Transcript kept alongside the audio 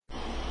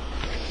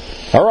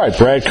All right,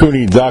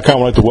 BradCooney.com.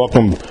 I'd like to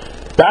welcome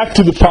back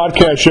to the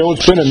podcast show.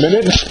 It's been a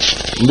minute.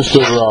 Mr.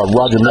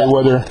 Roger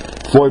Mayweather,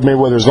 Floyd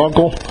Mayweather's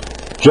uncle.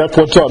 Jeff,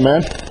 what's up,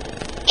 man?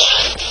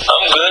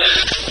 I'm good.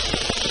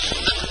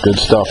 Good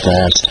stuff,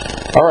 man.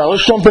 All right,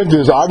 let's jump into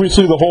this.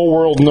 Obviously, the whole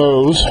world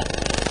knows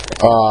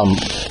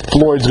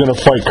Floyd's going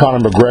to fight Conor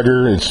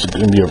McGregor. It's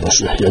going to be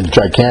a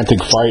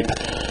gigantic fight.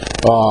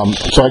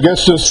 So I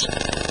guess just,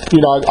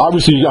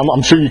 obviously,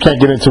 I'm sure you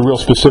can't get into real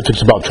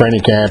specifics about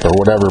training camp or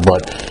whatever,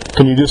 but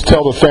can you just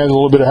tell the fans a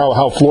little bit of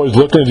how Floyd's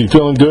looking? Is he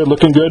feeling good,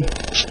 looking good? No,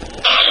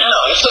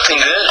 he's looking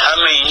good. I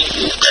mean,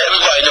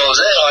 everybody knows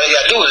that. All you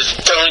got to do is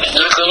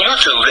look on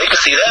YouTube. They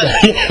can see that.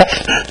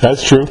 Yeah,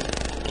 that's true.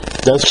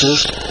 That's true.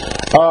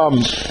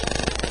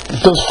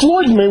 Does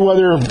Floyd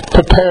Mayweather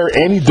prepare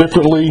any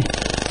differently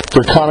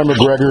for Conor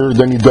McGregor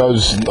than he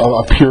does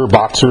a pure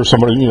boxer,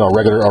 somebody, a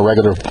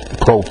regular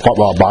pro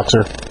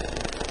boxer?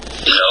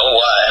 No,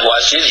 why? Why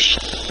should he?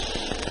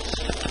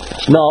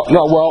 No.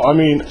 Well, I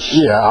mean,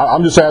 yeah.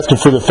 I'm just asking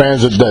for the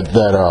fans that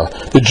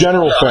the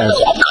general fans. I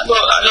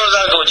know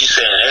exactly what you're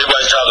saying.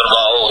 Everybody's talking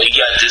about, he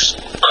got this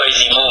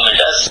crazy movement.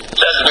 That's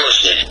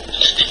bullshit.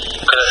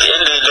 Because at the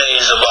end of the day,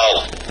 it's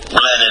about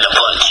landing a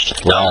punch.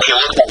 Right. I don't care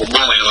what type of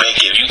movement you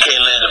make. If you can't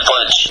land a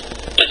punch,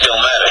 it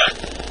don't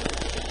matter.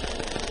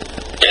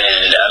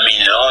 And I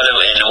mean,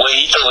 and the way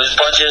he throw his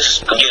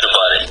punches, forget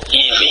about it.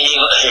 He'll be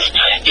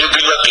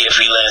lucky if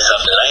he lands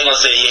something. I ain't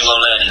gonna say he ain't gonna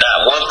land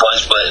not one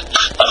punch, but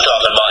I'm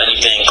talking about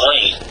anything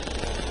clean.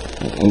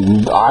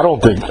 I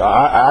don't think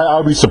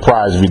I'd be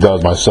surprised if he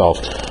does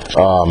myself.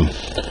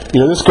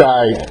 This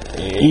guy,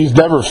 he's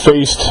never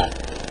faced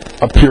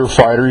a pure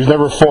fighter. He's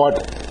never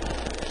fought.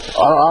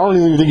 I don't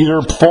even think he's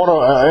ever fought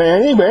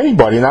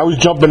anybody. And now he's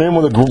jumping in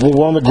with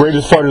one of the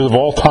greatest fighters of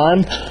all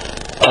time.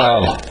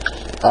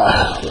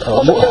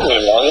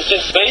 It's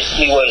just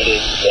basically what it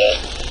is.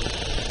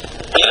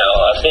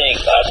 I think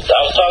I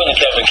was talking to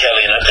Kevin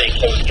Kelly, and I think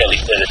Kevin Kelly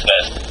said it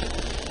best.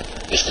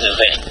 It's an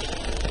event,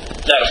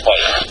 not a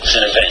fight. It's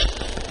an event.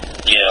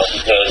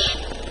 Because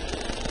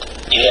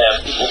you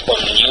have people from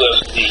the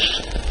UFC.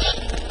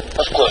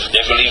 Of course,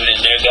 they're believing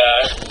in their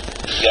guys.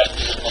 You got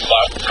people from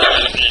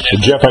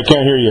boxing. Jeff, I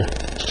can't hear you.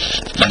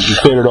 You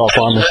faded off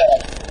on me.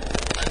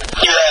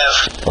 You have.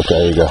 Okay,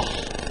 there you go.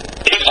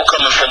 People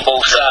coming from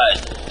both sides.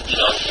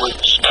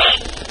 Which,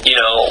 the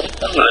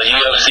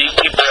UFC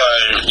people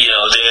are,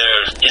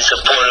 they're in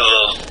support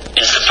of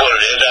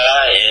their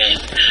guy,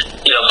 and,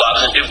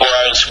 boxing people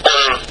are in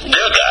support of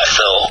their guy,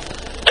 so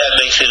that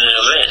makes it an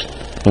event.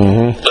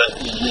 Mm-hmm. But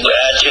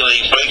actually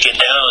break it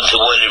down to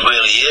what it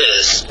really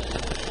is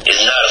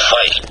not a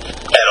fight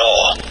at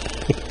all.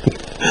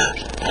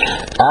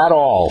 At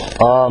all.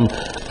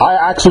 I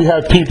actually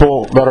have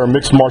people that are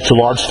mixed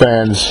martial arts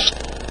fans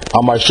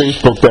on my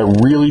Facebook that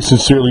really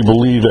sincerely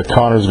believe that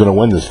Conor's going to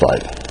win this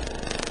fight.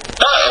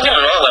 No, don't get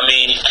me wrong. I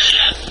mean,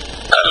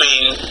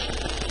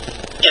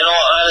 in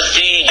all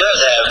honesty, he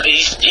does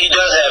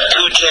have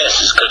two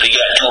chances because he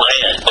got two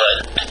hands, but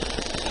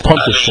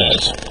puncher's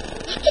chance.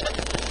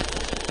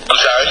 I'm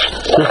sorry.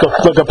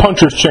 Like a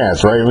puncher's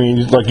chance, right? I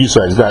mean, like you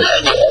said, he's got. Of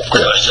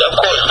course,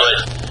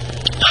 but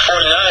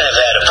 49 have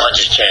had a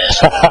puncher's chance.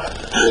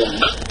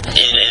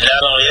 And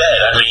not only that,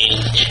 I mean,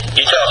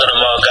 you're talking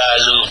about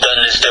guys who've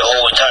done this their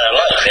whole entire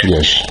life.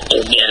 Yes.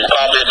 And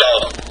probably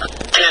about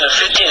 10 or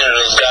 15 of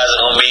those guys are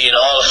going to be in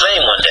the Hall of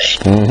Fame one day.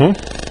 Mm-hmm.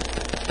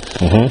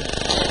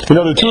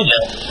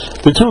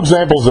 The two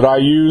examples that I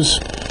use,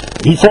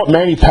 he fought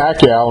Manny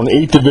Pacquiao, an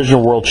 8th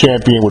Division world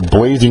champion with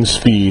blazing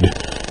speed,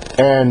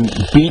 and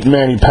beat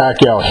Manny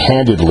Pacquiao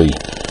handedly.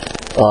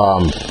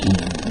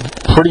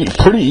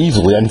 Pretty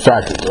easily. In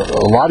fact,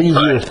 a lot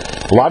easier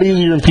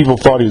than people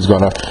thought he was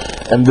gonna.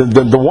 And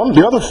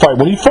the other fight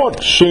when he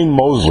fought Shane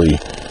Mosley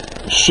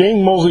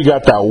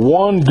got that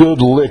one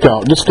good lick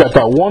on,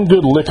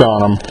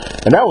 him,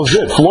 and that was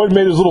it. Floyd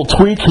made his little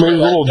tweak, made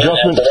his little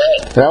adjustment.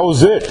 That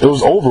was it. It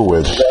was over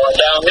with. Going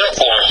downhill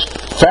for him.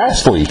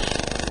 Fastly.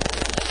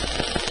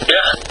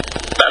 Yeah.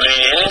 I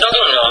mean, and don't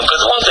get me wrong,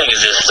 because one thing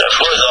is this: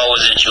 Floyd's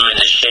always in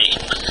tremendous shape.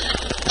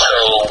 So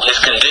his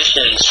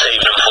condition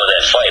saved him for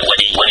that fight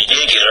when he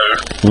did get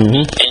hurt.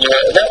 Mm-hmm. And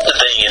that's the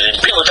thing. And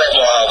people talk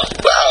about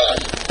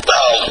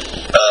how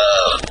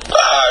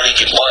hard he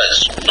can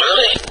punch.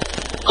 Really?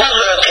 Who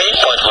learned K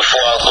punch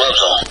before our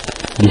gloves on?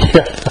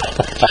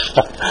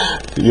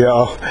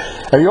 Yeah.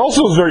 And he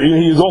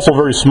was also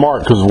very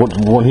smart because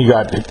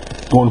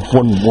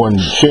when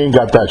Shane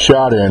got that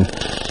shot in,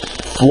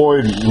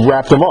 Floyd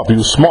wrapped him up. He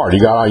was smart. He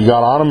got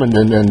on him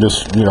and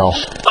just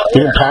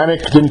didn't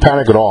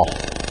panic at all.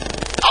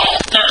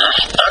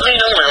 I mean,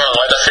 don't get me wrong.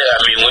 Like I said,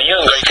 when you're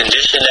in great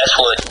condition, that's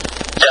what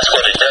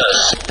it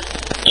does.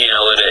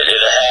 It'll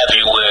have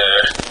you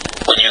where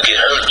when you get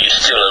hurt, you're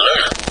still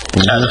alert.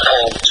 Mm-hmm. As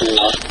opposed to,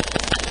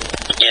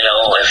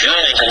 if you're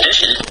in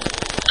condition,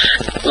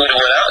 you would have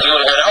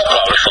went out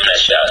probably from that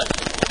shot.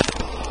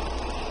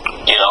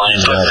 And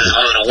it's his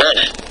will to win.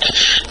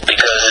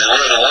 Because his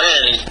will to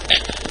win,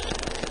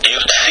 you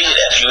see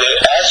that.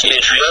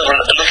 If you ever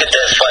look at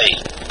that fight,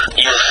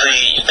 you'll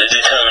see the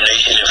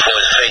determination in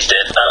Floyd's face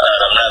that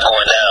I'm not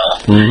going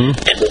Mm-hmm.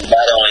 And then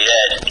not only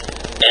that,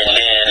 and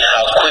then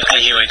how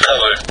quickly he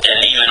recovered, and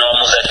even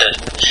almost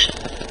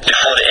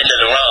before the end of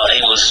the round,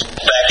 he was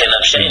backing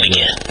up Shane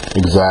again.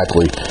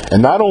 Exactly.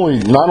 And not only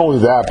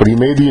that, but he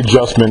made the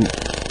adjustment,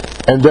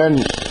 and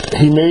then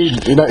he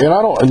made, and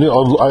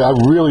I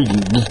really,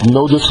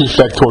 no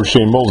disrespect towards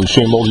Shane Mosley.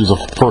 Shane Mosley's a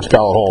first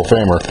ballot Hall of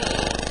Famer.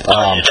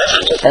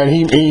 And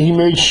he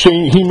made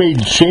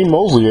Shane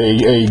Mosley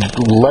a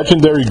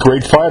legendary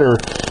great fighter.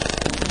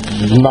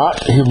 He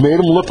made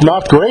him look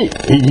not great.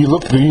 He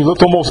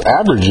looked almost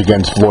average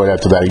against Floyd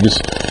after that. He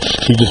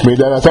just made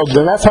that.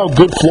 That's how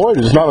good Floyd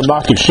is. Not a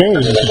knock at Shane.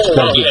 It's just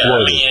how good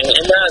Floyd is.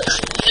 And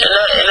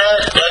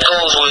that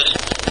goes with,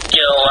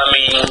 you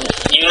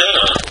name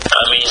them.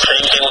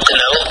 Same thing with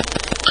Canelo.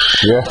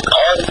 Yeah.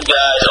 All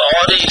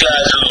these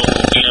guys who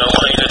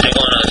claim that they're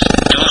gonna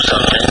do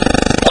something.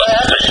 What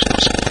happened?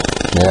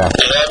 Yeah.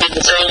 They all did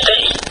the same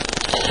thing.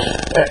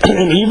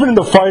 And even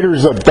the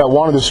fighters that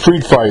wanted the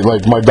street fight,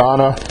 like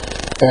Maidana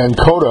and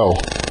Cotto,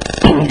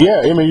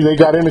 yeah, they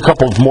got in a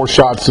couple of more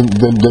shots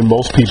than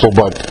most people,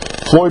 but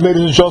Floyd made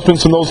his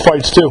adjustments in those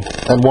fights too,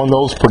 and won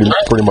those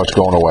pretty much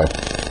going away.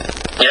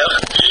 Yep.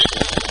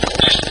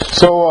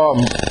 So,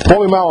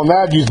 Paulie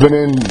Malignaggi's been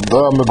in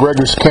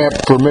McGregor's camp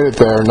for a minute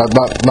there. Not.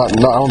 I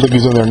don't think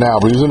he's in there now,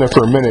 but he was in there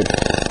for a minute.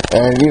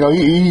 And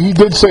he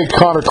did say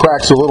Conor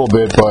cracks a little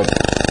bit, but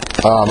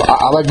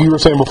I like you were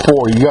saying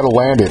before, you got to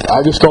land it.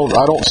 I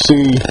don't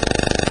see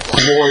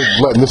Floyd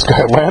letting this guy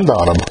land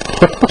on him.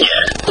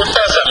 Yeah,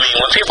 because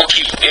when people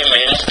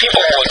people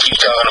always keep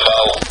talking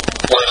about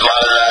what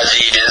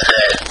Malignaggi is.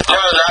 That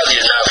Malignaggi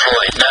is not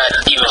Floyd, not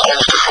even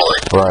close to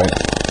Floyd. Right.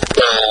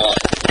 So,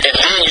 and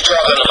then you're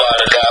talking about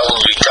a guy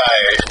who's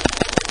retired.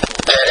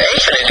 That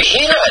infinitely,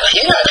 he's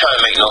not trying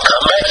to make no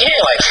comeback. He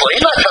ain't like Floyd.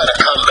 He's not trying to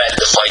come back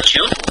to fight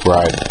you.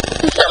 Right.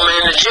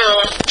 In the gym,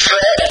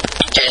 fat,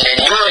 and then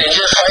doing it,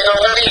 just fighting on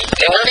what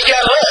he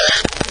got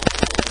left.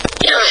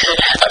 The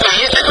man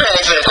ain't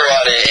gonna go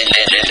out and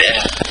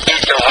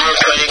get the real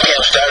training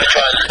camp started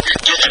trying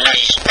just to be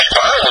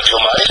sparring with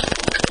somebody.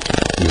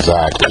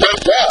 Exactly.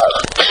 Great job.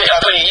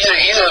 He's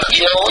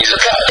a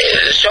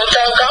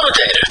Showtime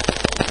commentator.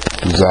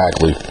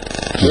 Exactly.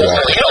 He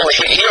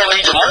don't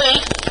need the money.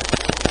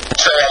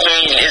 So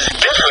it's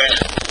different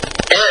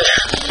if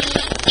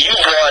you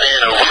brought in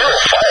a real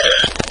fighter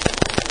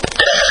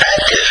that's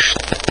active,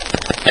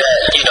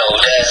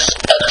 that's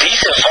a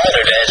decent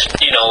fighter that's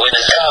in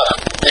the top,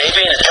 maybe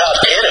in the top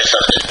 10 or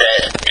something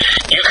that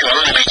you can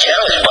really be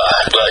challenged by.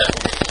 But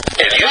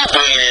if you're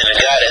bringing in a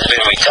guy that's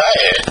been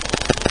retired,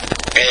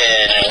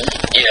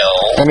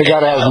 and the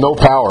guy that has no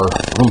power,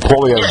 and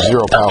Paulie has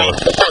zero power.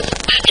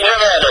 He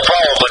never had no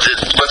power, but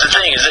the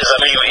thing is this.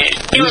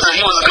 He was a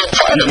good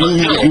fighter.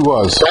 He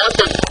was.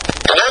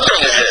 The one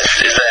thing is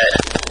this: is that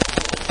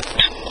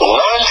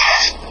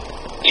once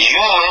you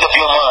make up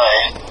your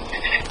mind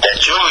that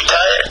you're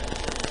retired,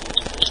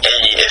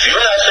 and if you're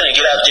not going to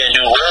get out there and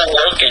do road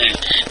work and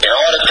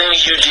all the things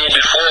you did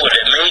before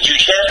that made you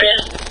champion,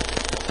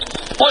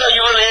 what are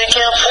you really in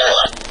camp for?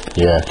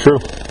 Yeah,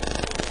 true.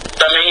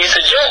 It's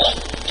a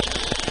joke.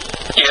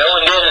 And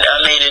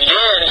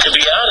then, to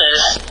be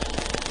honest,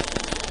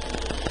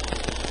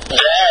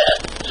 that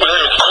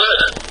little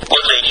clip,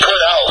 what they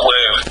put out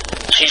where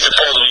he's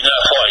supposed to be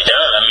not falling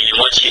down, in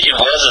which it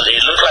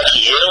looked like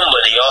he hit him,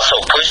 but he also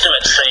pushed him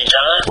at the same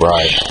time.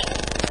 Right.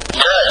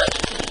 But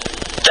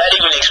that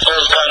even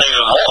exposed Conor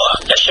even more.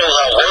 That shows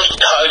how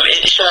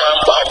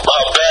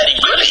bad he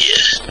really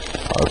is.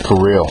 For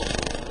real.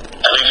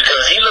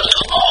 Because he looked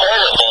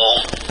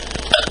horrible.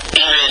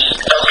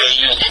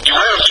 You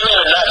weren't given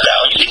a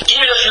knockdown. Even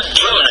if you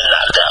give him a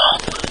knockdown,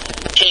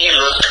 he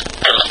looked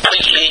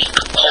completely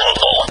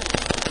horrible.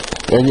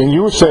 And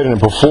you were saying it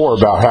before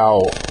about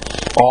how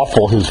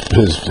awful his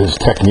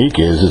technique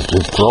is,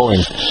 his throwing,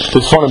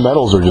 his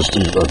fundamentals are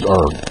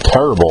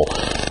terrible.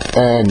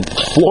 And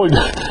Floyd's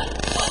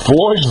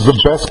the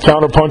best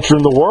counterpuncher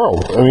in the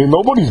world.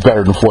 Nobody's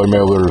better than Floyd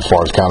Mayweather as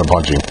far as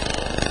counterpunching.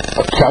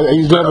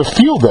 He's gonna have a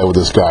field day with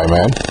this guy,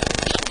 man.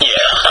 Yeah,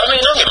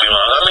 don't get me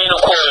wrong.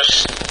 Of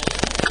course.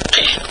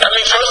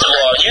 First of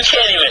all, you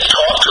can't even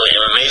talk to an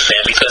MMA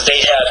fan because they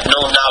have no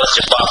knowledge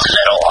of boxing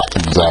at all.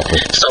 Exactly.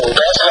 So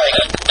that's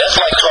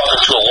like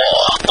talking to a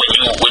wall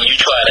when you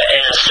try to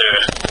answer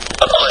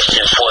a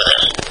question for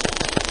them.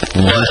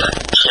 Mm-hmm. But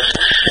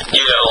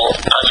now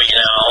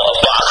a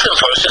boxing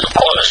person, of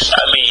course,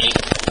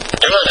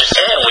 they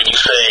understand when you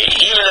say,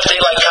 even if they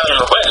like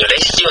Conor McGregor,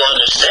 they still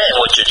understand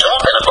what you're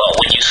talking about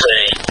when you say,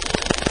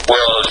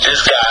 well,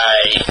 this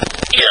guy,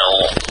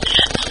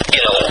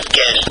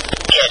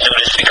 can't do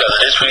this because of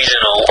this reason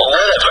or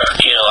whatever.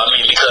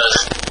 Because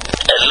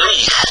at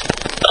least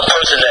a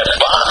person that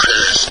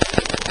boxes,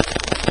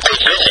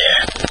 they've been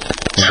there.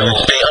 So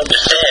they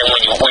understand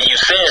when you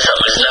say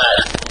something, it's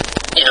not,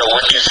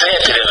 what you say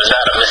to them is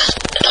not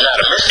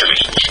a mystery.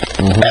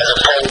 Mm-hmm. As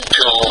opposed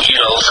to,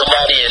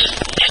 somebody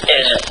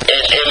in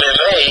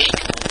MMA,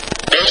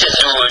 they're just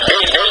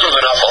they're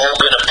living off a whole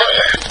bit of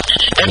prayer.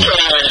 They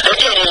can't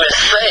even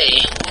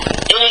say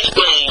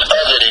anything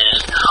other than,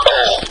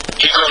 oh,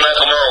 he's gonna knock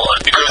him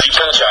out because he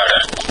put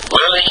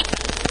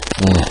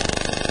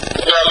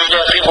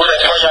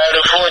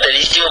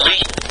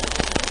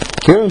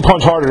He doesn't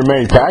punch harder than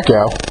Manny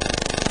Pacquiao. Well,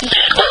 it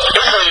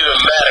doesn't even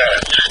matter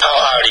how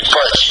hard he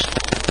punches.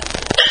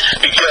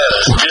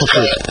 Because, just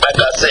like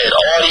I said,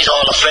 all these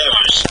Hall of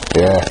Famers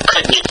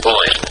couldn't get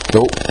Floyd.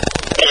 Nope.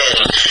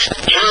 And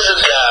here's a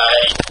guy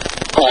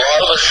who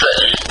all of a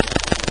sudden,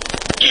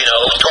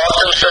 talked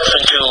himself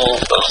into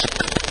a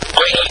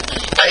great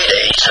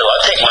payday. So I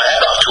take my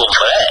hat off to him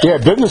for that.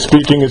 Yeah, business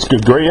speaking, it's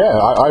good. Great. Yeah,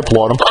 I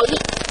applaud him. But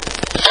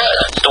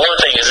the one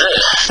thing is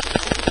this.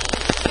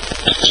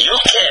 You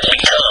can't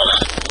become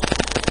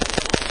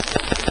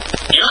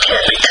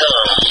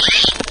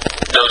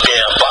no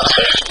damn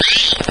boxer.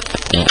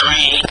 3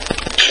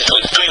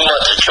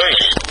 months of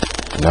training.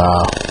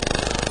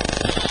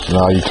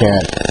 No, you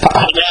can't.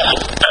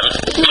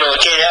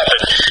 It can't happen.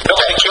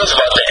 Nobody cares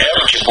about the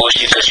amateur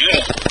bullshit because you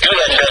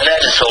haven't done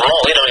that in so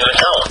long. It don't even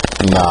count.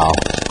 No.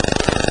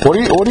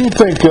 What do you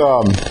think?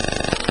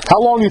 How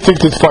long do you think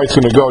this fight's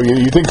going to go?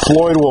 You think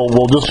Floyd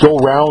will just go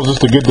rounds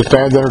just to give the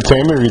fans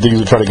entertainment, or do you think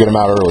he's going to try to get him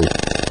out early?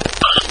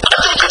 I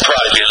think it'll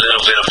probably be a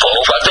little bit of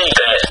both.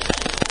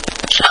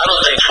 I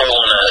don't think Floyd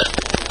will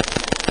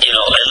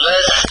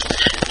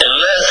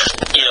unless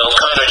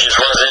Conor just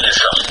runs into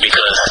something,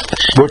 because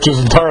which is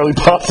entirely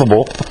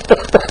possible.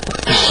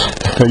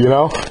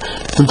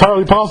 It's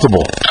entirely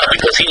possible.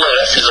 Because he knows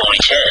that's his only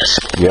chance.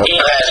 Yep. He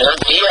has no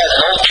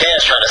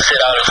chance trying to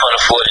sit out in front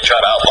of Floyd and try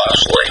to outbox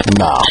Floyd.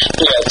 No.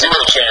 He has zero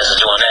chance of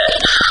doing that.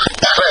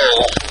 So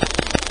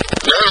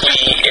maybe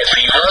if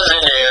he runs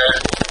in there,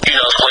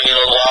 swinging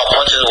those wild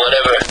punches or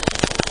whatever,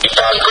 he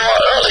probably go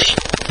out early.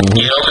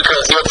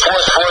 Because he'll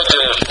force Floyd to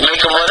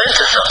make him run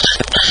into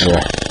something. Yeah.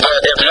 But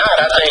if not,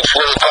 I think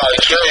Floyd will probably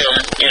kill him,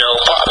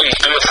 probably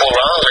 3 or 4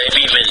 rounds,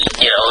 maybe even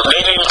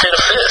to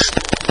the fifth.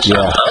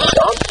 Yeah.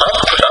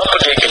 I'm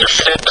predicting a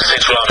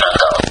 6th round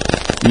knockout.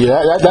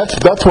 Yeah,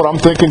 that's what I'm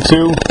thinking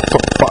too.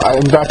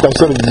 In fact, I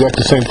said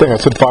exactly the same thing. I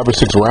said 5 or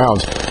 6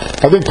 rounds.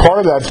 I think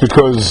part of that's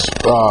because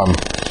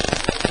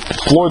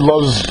Floyd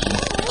loves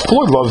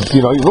Floyd loves to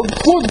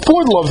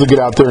get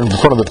out there in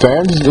front of the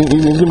fans. There's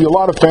going to be a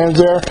lot of fans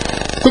there.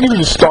 I think if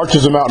he just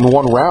starches them out in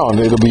one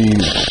round, it'll be,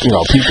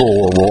 people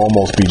will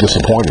almost be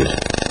disappointed.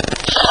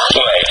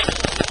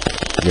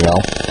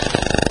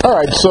 All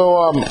right, so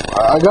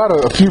I got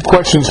a few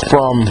questions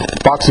from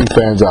boxing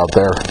fans out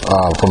there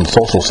from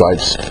social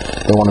sites.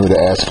 They wanted me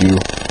to ask you.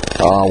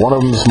 One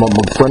of them is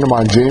a friend of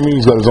mine, Jamie.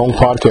 He's got his own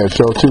podcast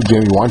show too,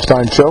 Jamie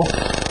Weinstein Show.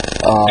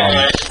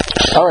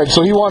 All right,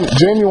 so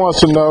Jamie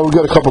wants to know. We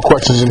got a couple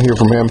questions in here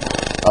from him.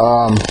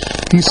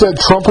 He said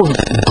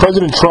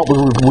President Trump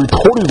was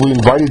reportedly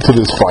invited to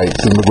this fight,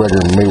 the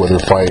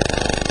McGregor-Mayweather fight.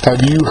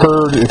 Have you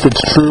heard if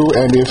it's true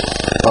and if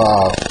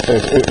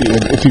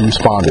he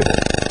responded? I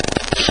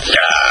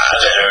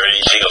haven't heard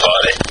anything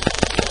about it.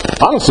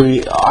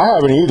 Honestly, I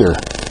haven't either.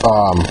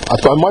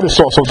 I might have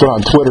saw something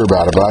on Twitter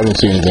about it, but I didn't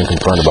see anything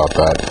confirmed about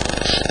that.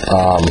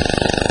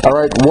 All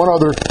right, one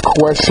other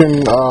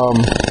question.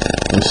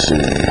 Let's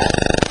see.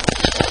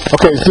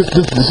 Okay, this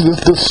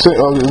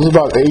is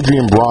about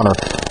Adrian Bronner.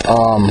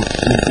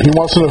 He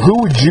wants to know, who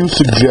would you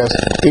suggest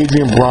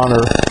Adrian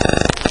Bronner?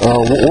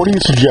 What do you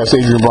suggest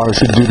Adrian Bronner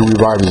should do to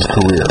revive his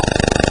career?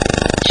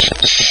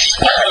 The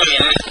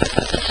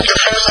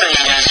first thing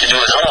he needs to do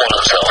is humble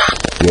himself.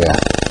 Yeah.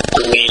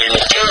 Until he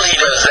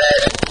does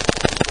that,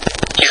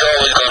 he's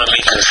always going to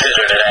be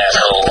considered an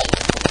asshole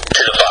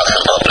to the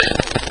boxing public.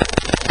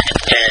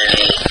 And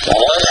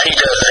once he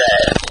does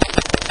that,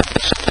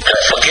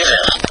 they'll forgive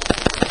him.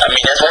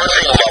 That's one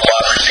thing about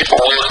boxing.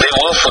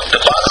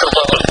 The boxing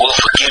public will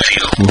forgive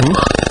you. Mm-hmm.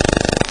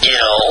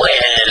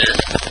 And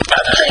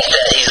I think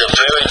that he's a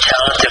very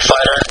talented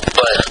fighter,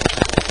 but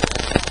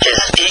his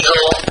ego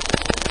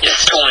is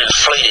too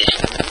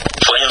inflated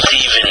for him to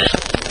even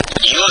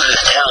use his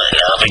talent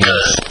now,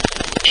 because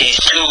he's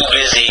too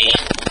busy,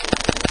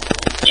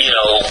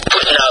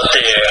 putting out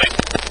there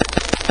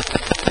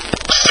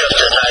stuff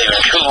that's not even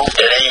true,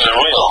 that ain't even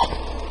real.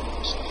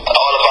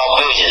 All about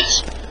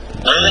millions.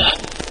 Really?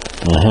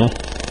 Mm-hmm.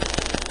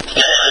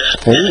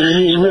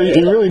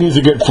 He really needs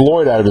to get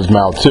Floyd out of his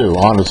mouth too,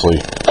 honestly.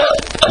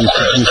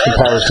 These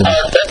comparisons.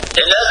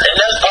 And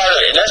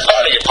that's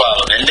part of your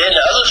problem. And then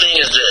the other thing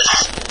is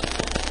this.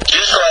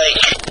 Just like,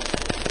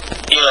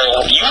 you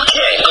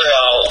can't go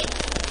out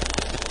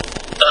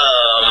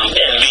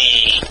and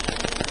be,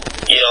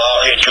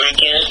 out here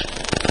drinking,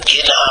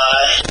 getting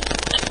high,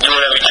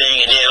 doing everything,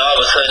 and then all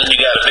of a sudden you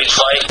got a big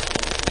fight.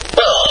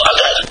 Well, I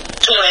got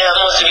 2.5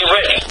 months to get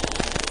ready.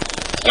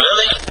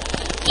 Really?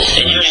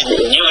 And you've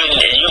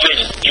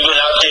been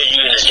out there,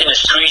 you're in the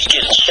streets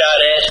getting shot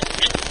at,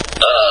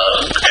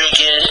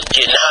 drinking,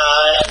 getting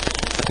high,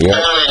 going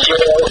to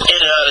jail,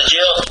 in and out of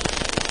jail.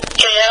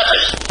 Can't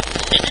happen.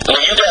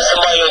 When you got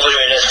somebody over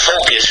there that's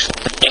focused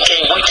and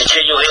can't wait to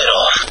tear your head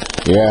off.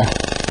 Yeah.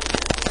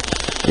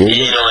 And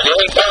they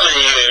ain't coming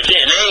here, they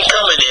ain't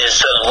coming in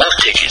selling wolf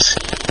tickets.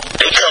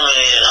 They coming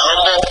in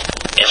humble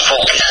and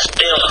focused.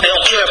 They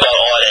don't care about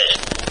all that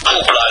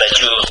hoopla that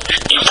you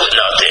putting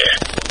out there.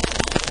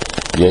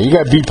 Yeah, you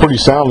got beat pretty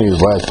soundly his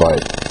last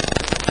fight.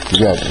 I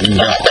thought he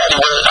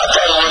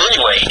was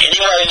anyway.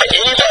 Anybody that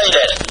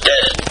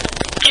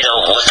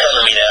was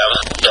telling me that,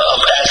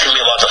 asking me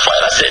about the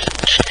fight. I said,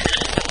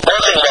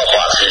 one thing about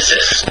boxing is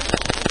this: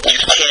 you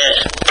can't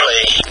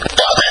play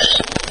boxing.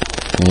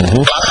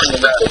 Mm-hmm. Boxing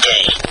is not a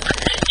game.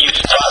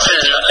 Boxing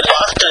is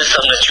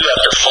something that you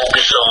have to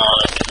focus on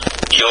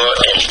your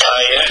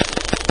entire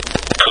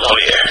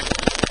career.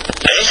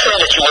 I ain't saying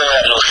that you won't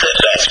have no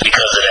setbacks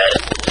because of that,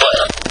 but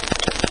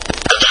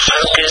the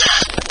focus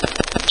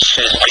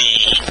should be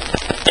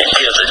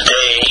until the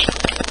day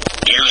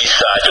you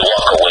decide to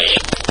walk away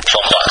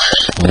from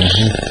boxing.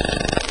 Mm-hmm.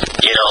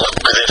 You know,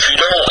 because if you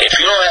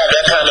don't have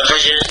that kind of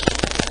vision,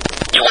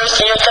 you're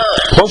wasting your time.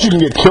 Plus, you can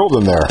get killed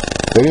in there.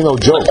 They ain't no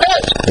joke.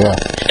 Yeah.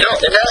 You know,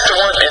 and that's the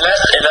one, and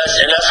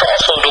that's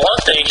also the one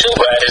thing too,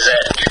 Brad, is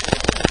that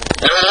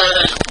no one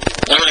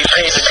really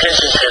pays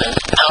attention to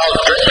how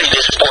deadly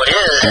this sport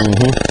is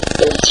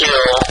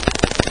until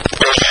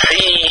they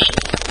see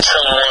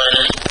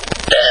someone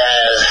that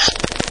has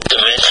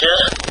dementia,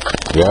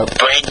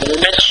 brain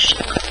damage,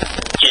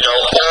 you know,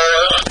 or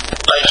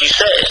like you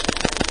said,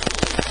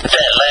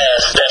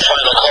 that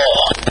final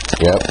call.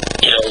 Yep.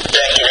 You know,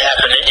 that can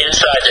happen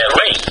inside that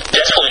ring.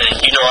 That's when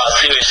you know how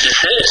serious this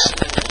is.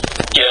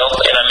 You know,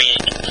 and I mean,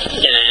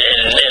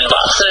 in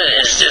boxing,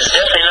 it's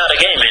definitely not a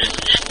game. And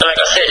like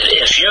I said,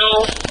 the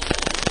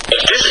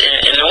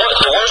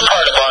worst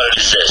part about it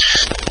is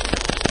this: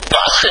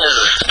 boxing is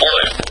a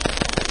sport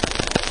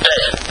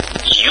that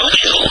you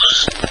choose.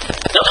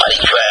 Nobody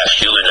drafts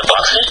you into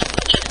boxing.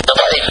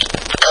 Nobody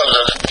comes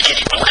up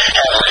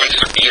have a big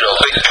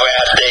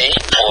draft day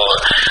for.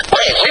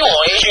 Wait, we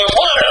want Adrian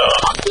Warner.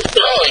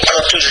 Oh, he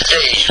comes to the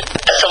stage.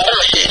 That's some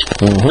bullshit.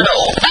 Mm-hmm. No,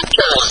 you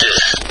chose this.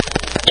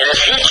 And if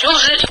you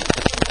choose it,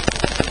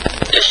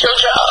 it's your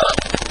job.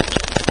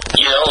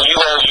 You know,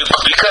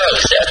 because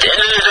at the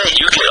end of the day,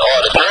 you get all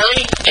the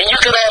glory and you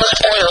get all the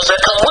spoils that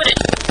come with it.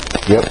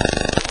 Yep.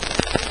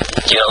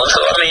 You know, so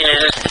I mean,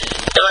 and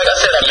like I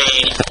said, I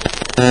mean,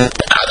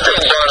 I think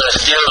Barner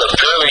is still a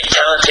very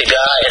talented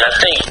guy, and I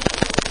think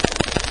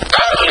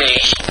partly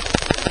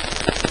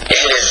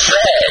it is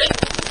sad,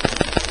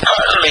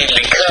 partly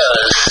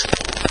because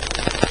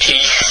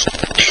he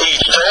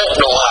don't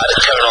know how to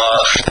turn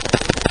off,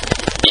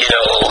 you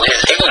know,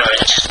 his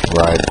ignorance.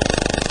 Right.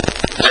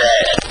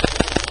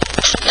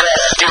 That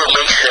still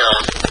makes him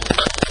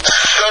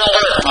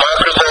somewhat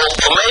marketable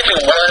for maybe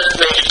one,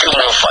 maybe two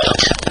more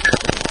fights.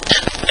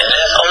 And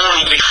that's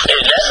only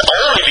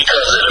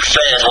because the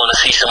fans want to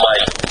see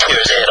somebody tear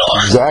his head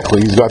off.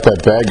 Exactly. He's got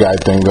that bad guy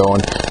thing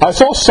going. I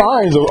saw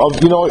signs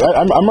of you know,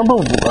 I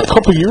remember a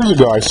couple of years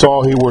ago I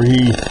saw where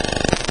he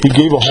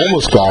gave a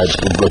homeless guy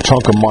a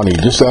chunk of money,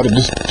 just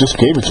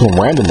gave it to him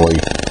randomly.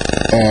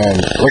 And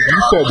like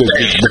you said,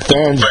 the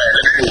fans.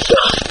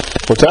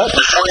 What's that?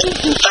 Before you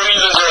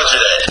even go to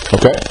that,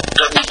 okay.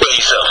 Let me tell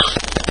you something.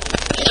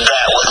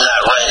 That was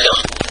not random.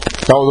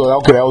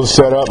 That was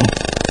set up.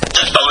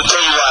 I'm gonna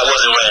tell you why it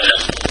wasn't random.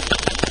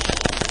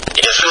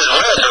 If it was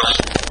random,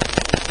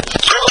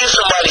 go give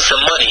somebody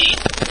some money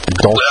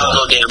without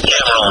no damn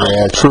camera on them.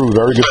 Yeah, true.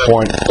 Very good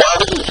point. Why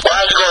are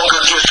you gonna go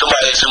give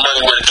somebody some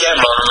money with a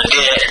camera on them and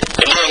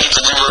then get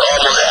to do it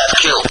almost half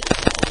killed?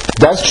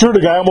 That's true. The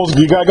guy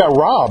got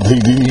robbed.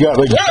 He got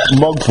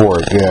mugged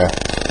for it. Yeah,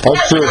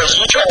 that's true.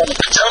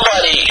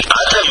 Somebody,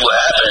 I'll tell you what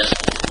happened.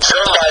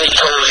 Somebody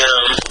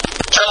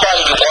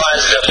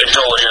wised up and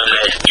told him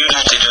that you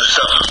need to do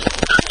something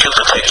to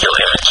protect your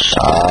image.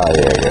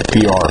 Yeah,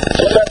 PR.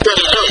 That's what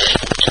he did.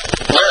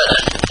 But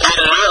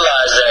didn't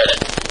realize that,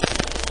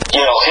 you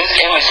know, his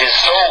image is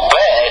so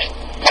bad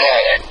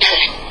that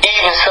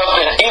even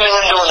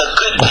him doing a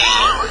good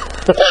deed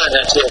wasn't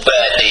until a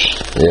bad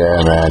deed. Yeah,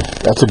 man.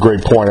 That's a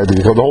great point. I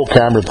think the whole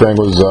camera thing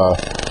was,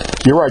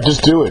 you're right,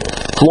 just do it.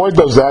 Floyd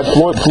does that.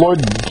 Floyd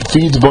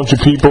feeds a bunch of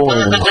people.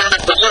 And, you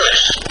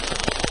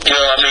know,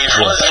 I mean,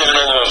 Floyd's giving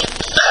over $500,000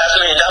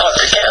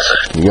 to cancer.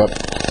 Yep.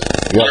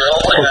 You know,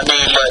 and I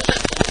mean, but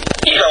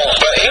he don't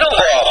go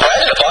out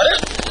bragging about it.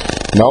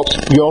 Nope.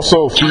 He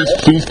also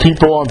feeds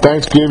people on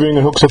Thanksgiving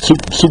and hooks up soup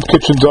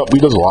kitchens up.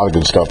 He does a lot of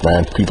good stuff,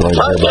 man. People don't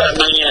even hear about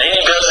it. I mean, he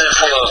does it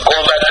for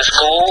going back to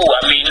school.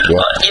 I mean, you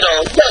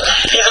know,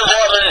 he's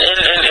involved in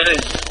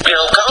you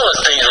know, college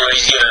things where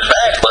he's giving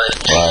back, but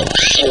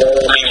you know,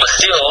 I mean, but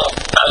still,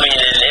 I mean,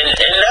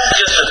 and that's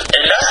just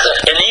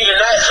and even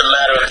that's a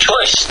matter of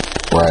choice.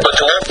 Right. But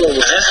the one thing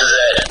is this is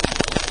that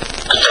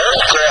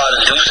don't go out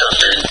and do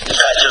something and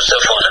pat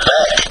yourself on the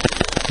back.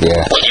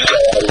 Yeah. When you got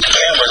all these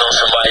cameras on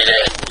somebody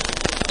that,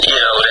 you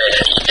know,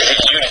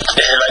 that you,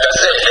 like I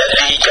said, that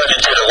deed turned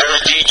into the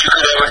worst deed you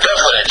could ever done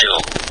for that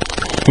dude.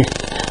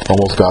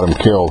 Almost got him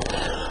killed.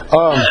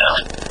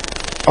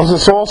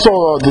 So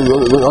also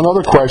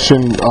another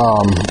question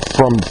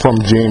from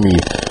Jamie.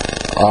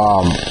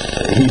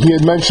 He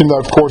had mentioned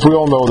that, of course, we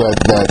all know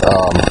that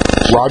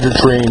Roger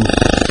trained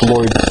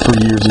Floyd for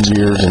years and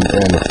years, and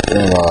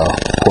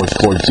of course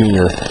Floyd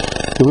Sr.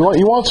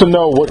 He wants to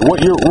know where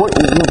do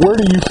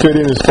you fit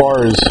in as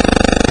far as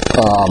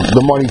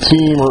the money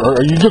team, or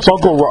are you just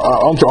Uncle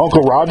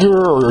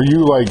Roger, or are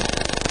you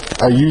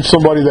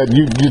somebody that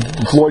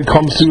Floyd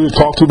comes to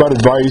talk to about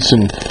advice,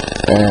 and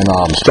and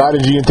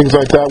strategy and things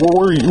like that.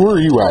 Where are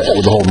you at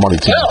with the whole money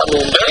team? Yeah, I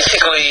mean,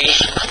 basically,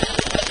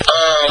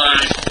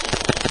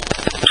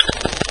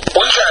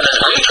 we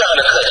trying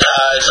to cut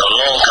ties a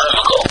long time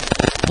ago.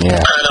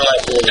 Yeah. Kind of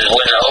like when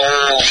the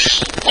whole,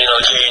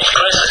 James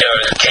Prince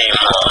era came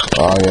on.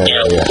 Oh,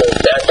 yeah.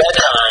 At that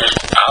time,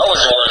 I was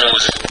the one who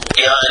was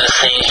behind the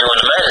scenes doing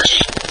the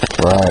managing.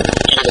 Right.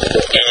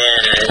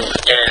 And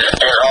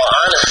in all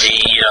honesty,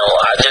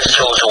 I just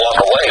chose to walk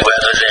away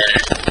rather than,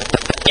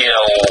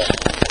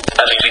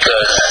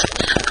 because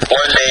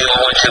one day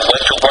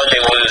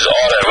we was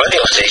all at a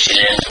radio station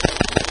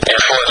and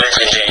Floyd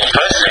mentioned James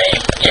Prince's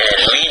name, and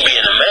me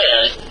being a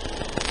man,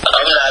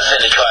 I'm not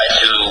going to try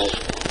to,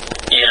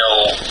 be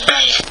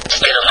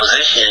in a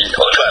position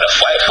or try to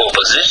fight for a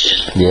position.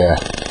 Yeah.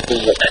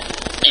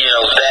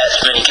 That's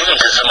been given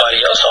to somebody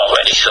else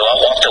already, so I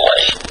walked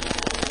away.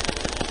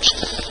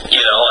 And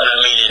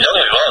don't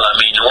get me wrong,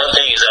 the one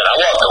thing is that I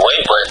walked away,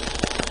 but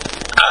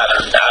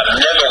I've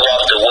never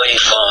walked away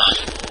from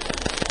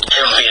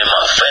him being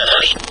my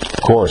family.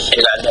 Of course.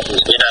 And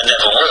I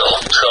never will.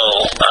 So,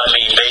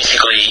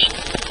 basically,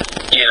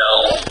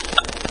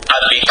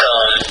 I've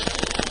become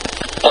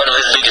one of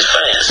his biggest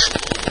fans.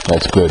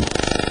 That's good.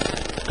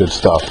 Good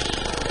stuff.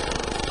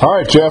 All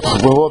right, Jeff.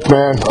 Well, look,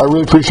 man, I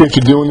really appreciate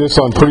you doing this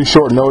on pretty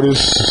short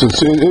notice.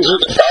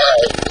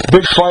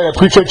 Big fight. I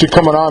appreciate you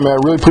coming on, man. I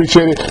really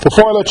appreciate it.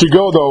 Before I let you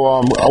go, though,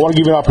 I want to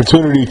give you an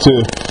opportunity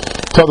to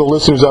tell the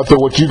listeners out there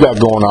what you got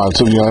going on.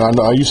 So,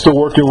 are you still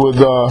working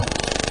with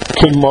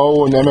King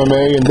Mo and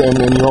MMA and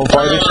your own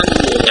fighters?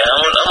 Yeah,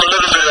 I'm a little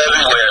bit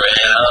everywhere,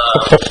 man.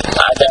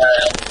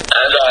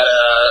 I got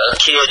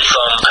a kid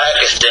from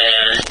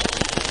Pakistan,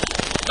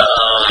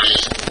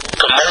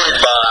 promoted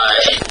by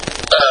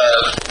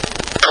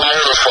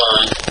promoter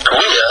from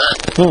Korea,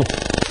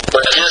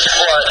 but just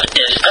fought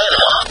in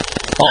Panama.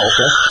 Oh,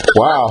 okay.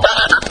 Wow.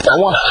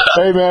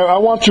 Hey, man, I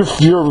want your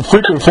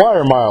frequent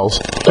flyer miles.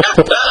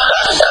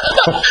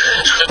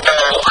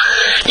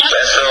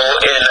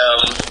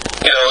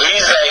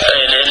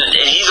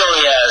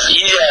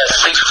 He has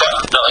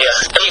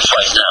 8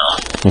 fights now.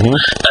 Mm-hmm. And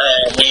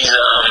he's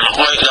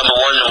ranked number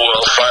 1 in the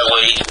world,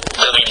 flyweight,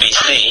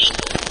 WBC.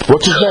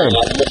 What's his name?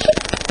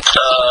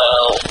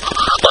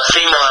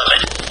 Wasim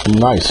Muhammad.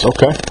 Nice,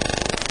 okay.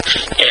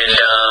 And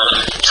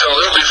so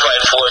he'll be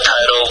fighting for a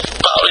title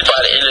probably by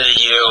the end of the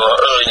year or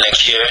early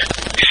next year.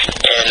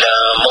 And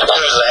of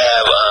course I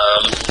have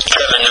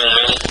Kevin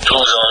Newman,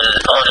 who's on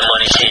the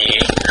money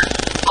team,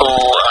 who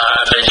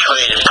I've been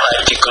training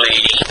practically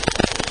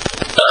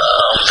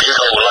his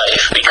whole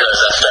life, because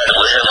I started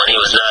with him when he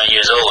was 9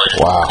 years old.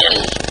 Wow.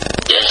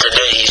 And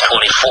today he's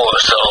 24.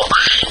 So,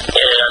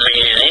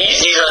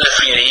 he's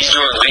undefeated. He's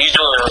doing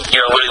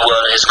really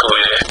well in his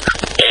career,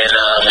 and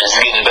it's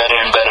getting better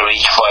and better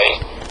each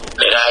fight.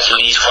 And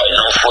actually, he's fighting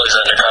on Floyd's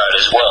undercard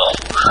as well.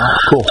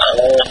 Cool. And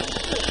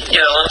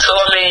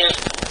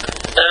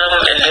then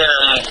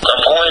I'm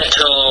going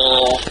to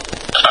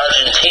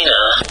Argentina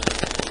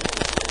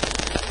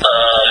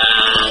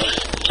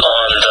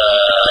on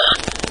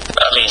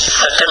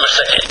September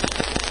 2nd.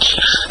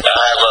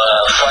 I have a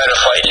fighter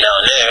fighting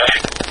down there.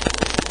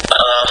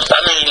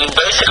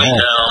 Basically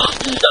now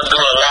I'm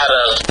doing a lot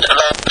of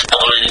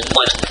traveling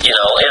with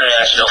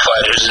international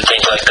fighters and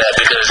things like that,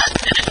 because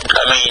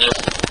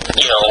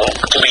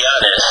to be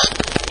honest,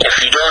 if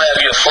you don't have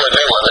your Floyd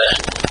Mayweather,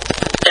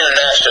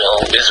 international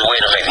is a way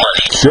to make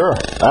money. Sure,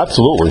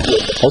 absolutely.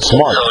 That's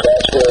smart. So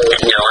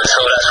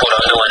that's what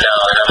I'm doing now,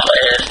 and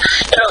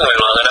don't get me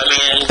wrong,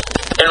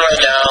 and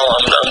right now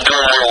I'm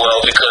doing real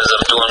well, because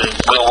I'm doing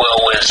real well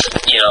with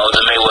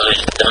the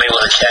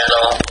Mayweather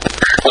channel,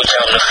 which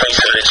I'm the face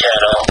of the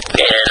channel,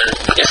 and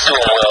it's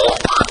doing well.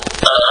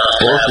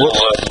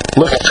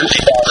 Over 50,000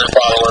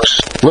 followers.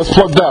 Let's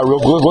plug that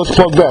real good. Let's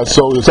plug that.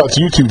 So that's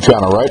YouTube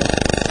channel, right?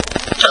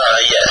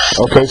 Yes.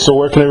 Okay, so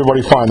where can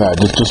everybody find that?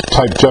 Just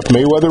type Jeff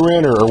Mayweather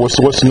in, or what's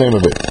the name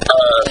of it?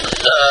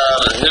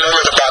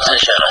 Mayweather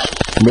Boxing Channel.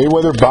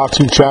 Mayweather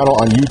Boxing Channel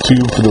on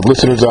YouTube for the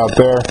listeners out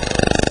there.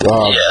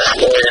 Yes,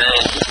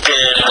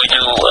 and we do.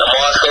 I'm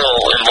also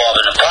involved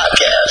in a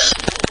podcast,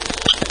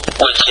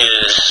 which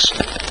is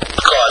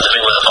called the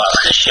Mayweather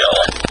Boxing Show.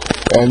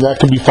 And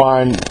that can be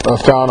found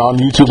on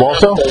YouTube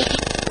also?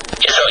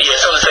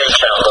 It's on the same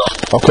channel,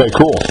 though. Okay,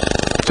 cool.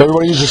 So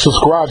everybody needs to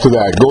subscribe to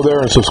that. Go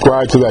there and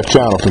subscribe to that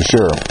channel for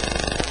sure.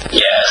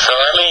 Yeah, so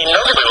don't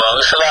get me wrong,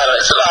 it's a lot of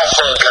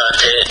fun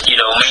content.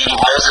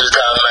 Most of the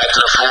time I'm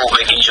acting a fool,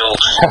 making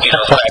jokes, cracking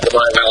on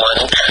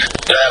everyone,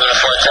 having a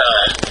fun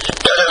time.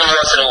 But every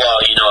once in a while,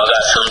 I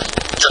got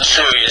some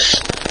serious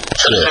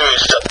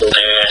stuff in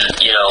there, and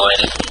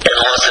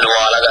every once in a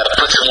while I gotta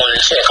put someone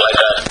in check, like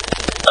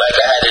I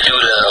had to do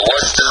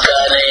what's this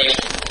guy name?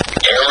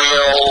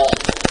 Ariel,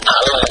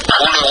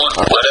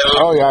 whatever.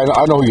 Oh yeah,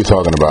 I know who you're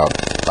talking about.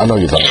 Yeah, so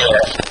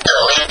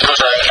he was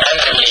like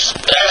asking me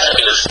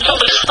the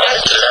stupidest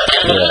questions. I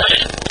can't believe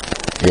it.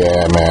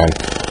 Yeah, man.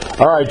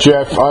 All right,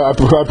 Jeff. I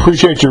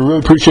appreciate you. Really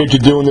appreciate you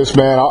doing this,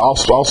 man. I'll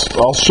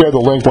share the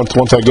link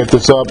once I get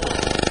this up,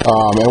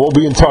 and we'll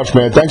be in touch,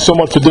 man. Thanks so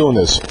much for doing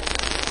this.